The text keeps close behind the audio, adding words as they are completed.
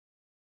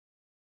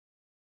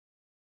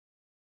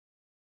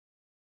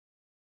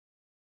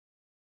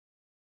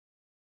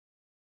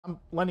I'm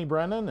Lenny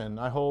Brennan, and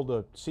I hold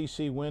a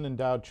CC Wynne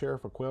Endowed Chair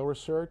for Quail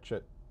Research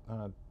at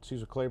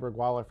Cesar Claiborne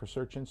Wildlife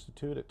Research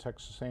Institute at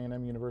Texas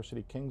A&M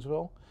University,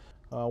 Kingsville.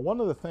 One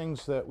of the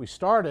things that we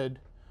started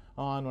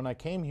on when I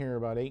came here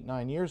about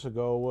 8-9 years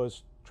ago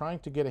was trying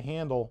to get a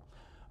handle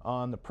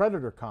on the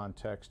predator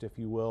context, if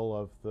you will,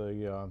 of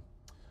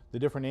the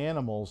different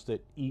animals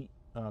that eat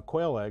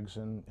quail eggs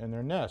in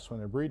their nests when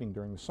they're breeding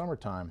during the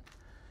summertime.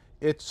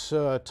 It's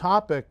a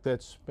topic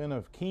that's been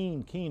of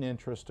keen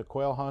interest to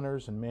quail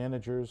hunters and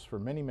managers for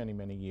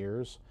many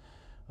years,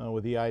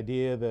 with the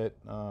idea that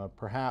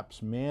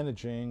perhaps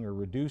managing or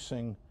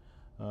reducing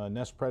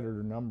nest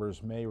predator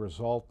numbers may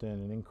result in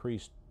an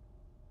increased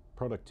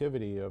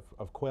productivity of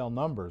quail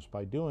numbers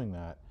by doing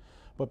that.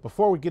 But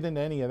before we get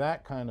into any of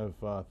that kind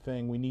of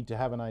thing, we need to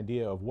have an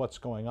idea of what's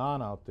going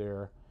on out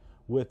there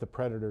with the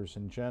predators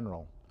in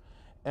general.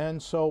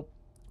 And so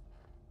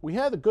we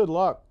had the good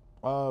luck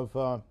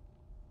of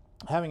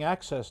having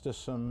access to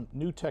some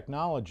new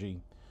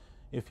technology,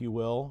 if you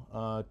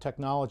will,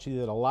 technology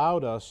that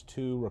allowed us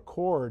to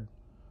record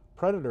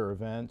predator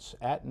events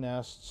at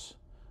nests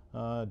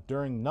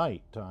during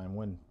night time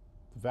when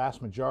the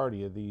vast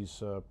majority of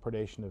these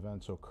predation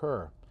events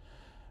occur.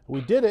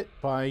 We did it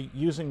by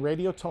using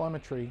radio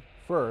telemetry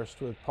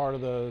first with part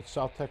of the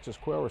South Texas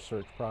Quail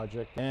Research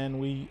Project, and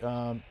we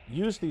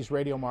used these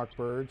radio marked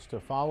birds to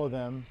follow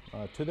them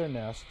to their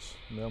nests.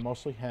 They're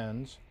mostly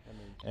hens.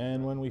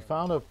 And when we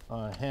found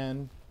a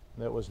hen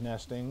that was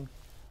nesting,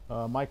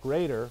 Mike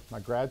Rader, my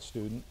grad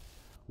student,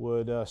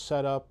 would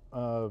set up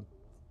an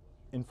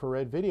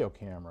infrared video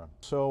camera.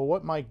 So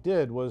what Mike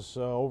did was,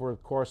 over the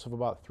course of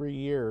about 3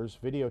 years,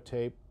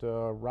 videotaped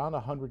around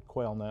 100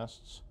 quail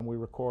nests. And we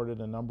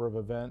recorded a number of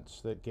events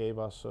that gave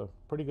us a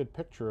pretty good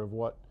picture of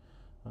what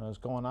is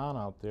going on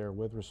out there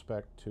with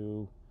respect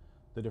to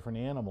the different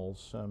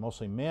animals,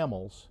 mostly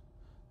mammals,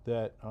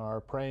 that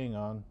are preying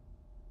on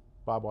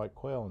bobwhite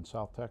quail in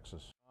South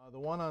Texas. The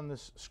one on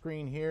this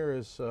screen here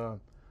is a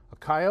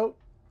coyote.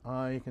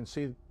 You can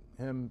see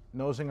him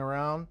nosing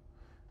around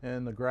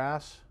in the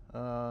grass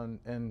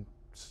and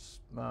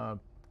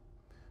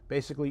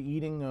basically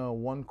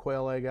eating one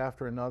quail egg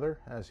after another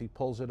as he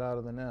pulls it out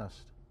of the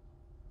nest.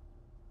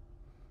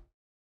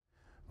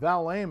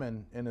 Val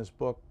Lehman, in his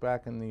book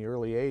back in the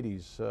early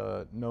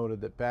 80s,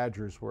 noted that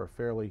badgers were a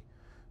fairly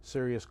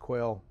serious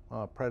quail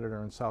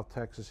predator in South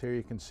Texas. Here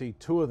you can see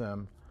two of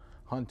them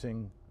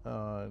hunting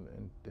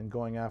and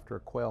going after a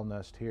quail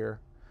nest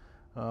here.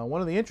 One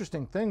of the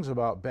interesting things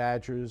about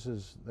badgers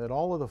is that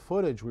all of the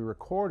footage we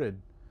recorded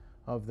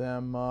of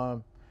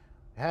them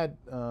had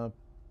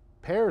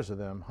pairs of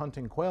them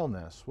hunting quail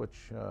nests,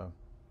 which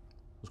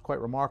was quite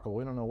remarkable.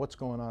 We don't know what's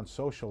going on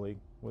socially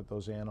with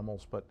those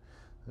animals, but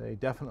they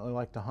definitely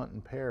like to hunt in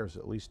pairs,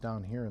 at least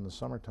down here in the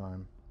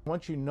summertime.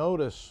 Once you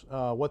notice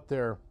what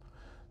their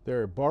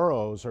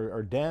burrows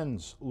or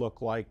dens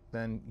look like,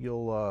 then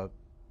you'll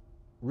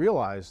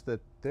realize that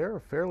they're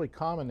a fairly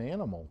common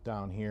animal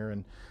down here,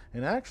 and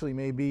actually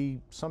may be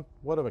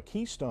somewhat of a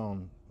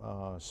keystone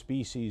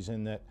species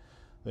in that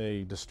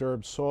they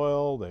disturb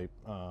soil, they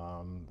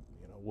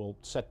will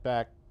set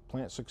back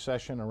plant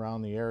succession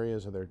around the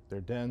areas of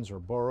their dens or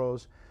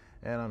burrows,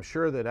 and I'm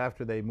sure that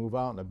after they move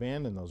out and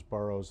abandon those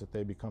burrows that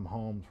they become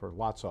homes for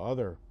lots of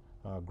other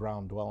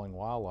ground-dwelling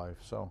wildlife.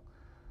 So,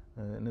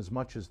 and as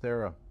much as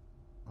they're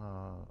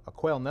a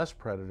quail nest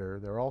predator,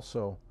 they're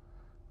also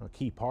a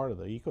key part of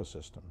the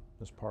ecosystem,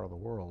 this part of the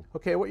world.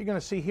 Okay, what you're going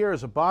to see here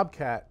is a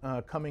bobcat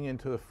coming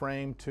into the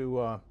frame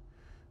to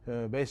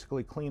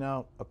basically clean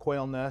out a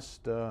quail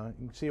nest. You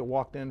can see it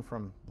walked in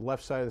from the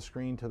left side of the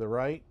screen to the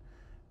right,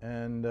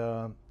 and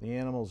the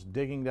animal's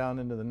digging down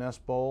into the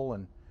nest bowl,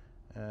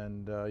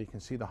 and you can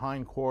see the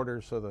hind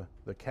quarters of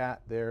the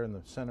cat there in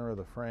the center of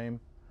the frame.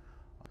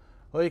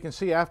 Well, you can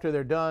see after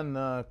they're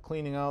done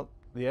cleaning out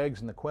the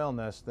eggs in the quail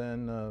nest,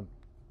 then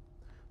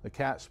the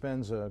cat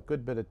spends a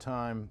good bit of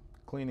time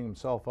cleaning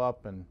himself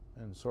up and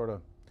sort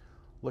of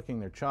licking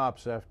their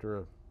chops after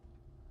a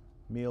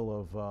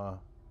meal of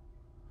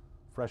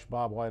fresh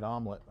bobwhite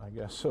omelet, I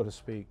guess, so to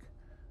speak.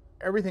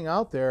 Everything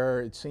out there,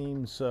 it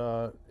seems,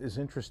 is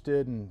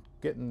interested in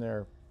getting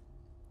their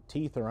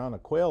teeth around a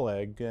quail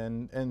egg,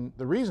 and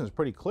the reason is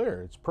pretty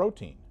clear. It's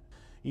protein.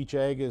 Each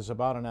egg is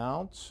about an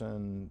ounce,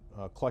 and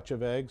a clutch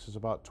of eggs is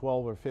about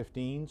 12 or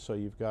 15, so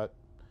you've got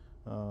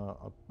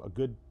a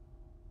good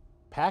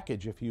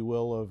package, if you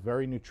will, of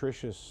very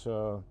nutritious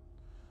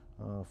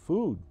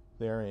food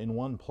there in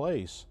one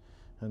place.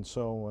 And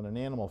so when an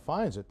animal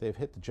finds it, they've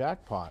hit the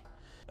jackpot.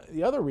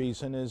 The other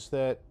reason is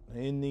that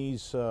in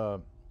these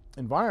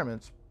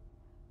environments,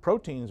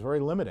 protein is very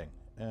limiting,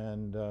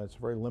 and it's a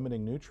very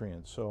limiting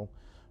nutrient. So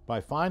by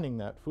finding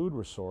that food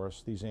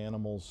resource, these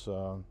animals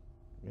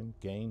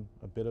gain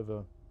a bit of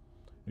a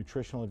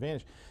nutritional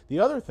advantage. The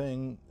other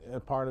thing,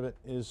 part of it,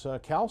 is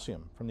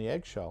calcium from the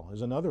eggshell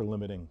is another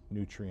limiting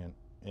nutrient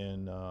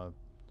in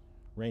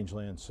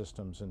rangeland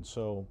systems, and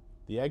so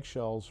the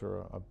eggshells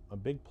are a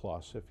big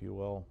plus, if you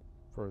will,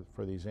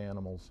 for these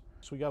animals.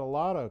 So we got a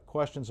lot of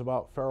questions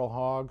about feral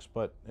hogs,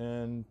 but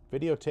in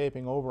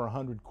videotaping over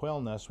 100 quail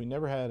nests, we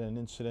never had an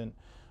incident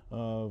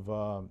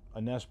of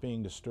a nest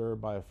being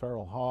disturbed by a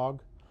feral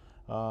hog.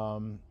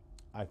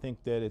 I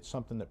think that it's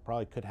something that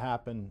probably could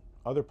happen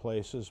other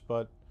places,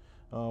 but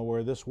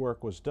where this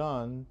work was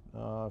done,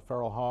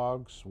 feral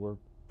hogs were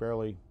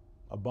fairly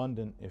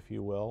abundant, if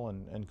you will,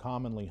 and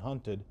commonly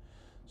hunted.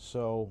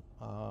 So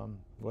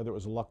whether it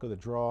was the luck of the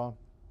draw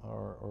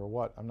or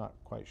what, I'm not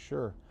quite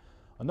sure.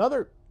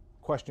 Another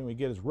question we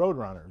get is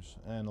roadrunners,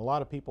 and a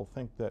lot of people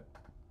think that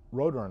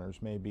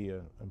roadrunners may be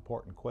an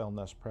important quail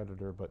nest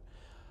predator, but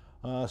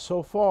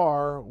so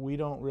far we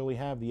don't really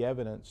have the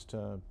evidence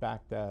to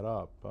back that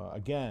up.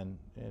 Again,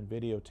 in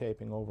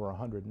videotaping over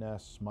 100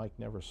 nests, Mike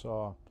never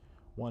saw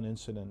one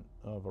incident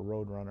of a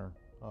roadrunner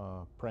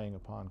preying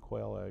upon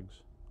quail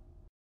eggs.